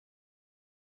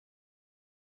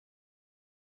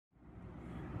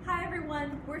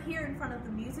everyone, we're here in front of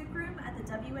the music room at the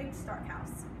W.H. Stark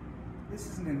House. This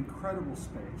is an incredible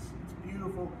space. It's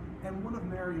beautiful and one of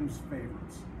Miriam's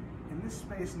favorites. And this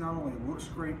space not only looks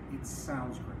great, it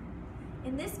sounds great.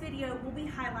 In this video, we'll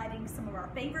be highlighting some of our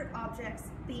favorite objects,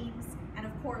 themes, and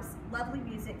of course, lovely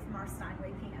music from our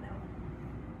Steinway piano.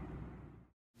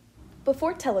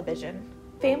 Before television,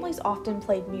 families often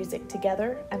played music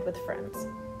together and with friends.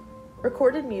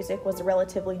 Recorded music was a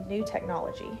relatively new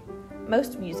technology.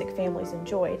 Most music families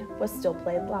enjoyed was still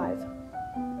played live.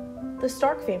 The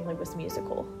Stark family was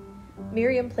musical.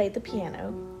 Miriam played the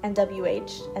piano, and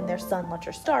W.H. and their son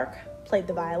Lutcher Stark played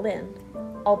the violin,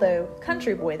 although,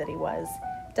 country boy that he was,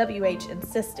 W.H.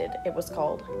 insisted it was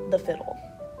called the fiddle.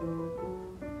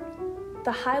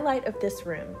 The highlight of this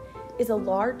room is a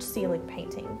large ceiling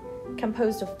painting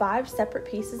composed of 5 separate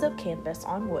pieces of canvas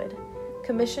on wood,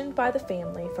 commissioned by the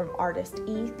family from artist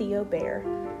E. Theo Baer,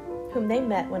 whom they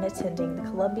met when attending the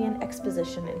Columbian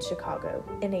Exposition in Chicago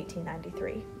in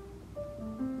 1893.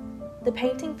 The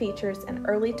painting features an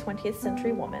early 20th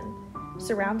century woman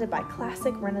surrounded by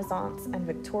classic Renaissance and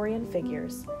Victorian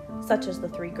figures such as the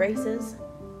 3 Graces,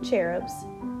 cherubs,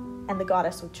 and the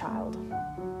Goddess with Child.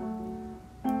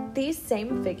 These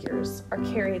same figures are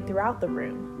carried throughout the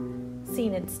room,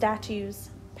 seen in statues,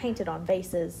 painted on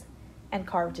vases, and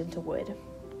carved into wood.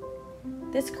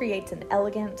 This creates an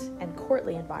elegant and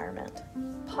courtly environment,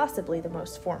 possibly the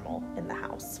most formal in the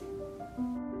house.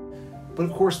 But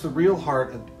of course, the real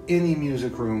heart of any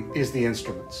music room is the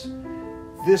instruments.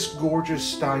 This gorgeous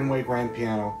Steinway grand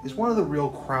piano is one of the real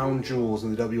crown jewels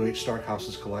in the W.H. Stark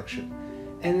House's collection,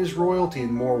 and is royalty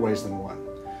in more ways than one.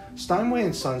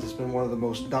 Steinway & Sons has been one of the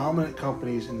most dominant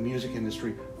companies in the music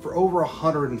industry for over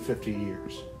 150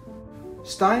 years.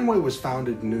 Steinway was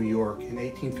founded in New York in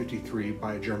 1853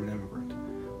 by a German immigrant.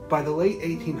 By the late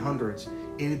 1800s,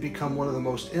 it had become one of the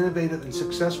most innovative and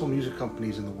successful music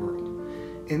companies in the world.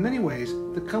 In many ways,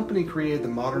 the company created the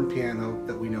modern piano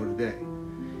that we know today.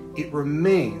 It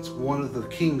remains one of the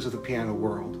kings of the piano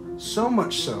world, so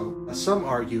much so, some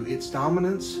argue its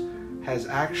dominance has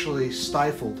actually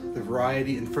stifled the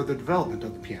variety and further development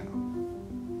of the piano.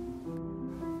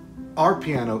 Our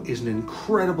piano is an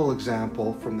incredible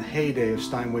example from the heyday of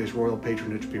Steinway's royal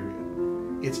patronage period.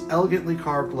 Its elegantly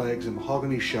carved legs and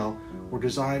mahogany shell were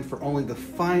designed for only the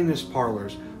finest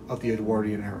parlors of the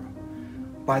Edwardian era.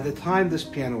 By the time this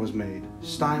piano was made,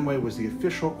 Steinway was the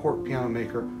official court piano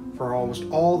maker for almost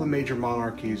all the major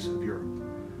monarchies of Europe.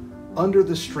 Under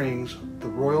the strings, the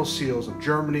royal seals of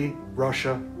Germany,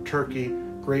 Russia, Turkey,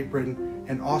 Great Britain,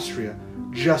 and Austria,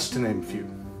 just to name a few.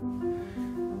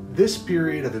 This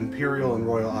period of imperial and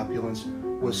royal opulence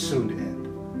was soon to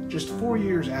end. Just 4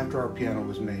 years after our piano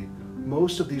was made,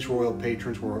 most of these royal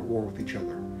patrons were at war with each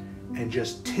other. And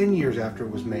just 10 years after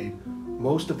it was made,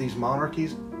 most of these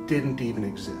monarchies didn't even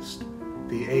exist.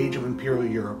 The age of imperial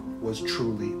Europe was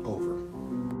truly over.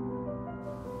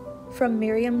 From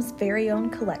Miriam's very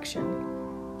own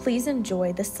collection, please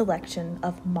enjoy this selection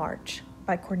of March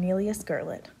by Cornelius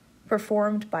Gurlitt,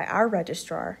 performed by our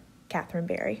registrar, Catherine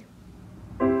Berry.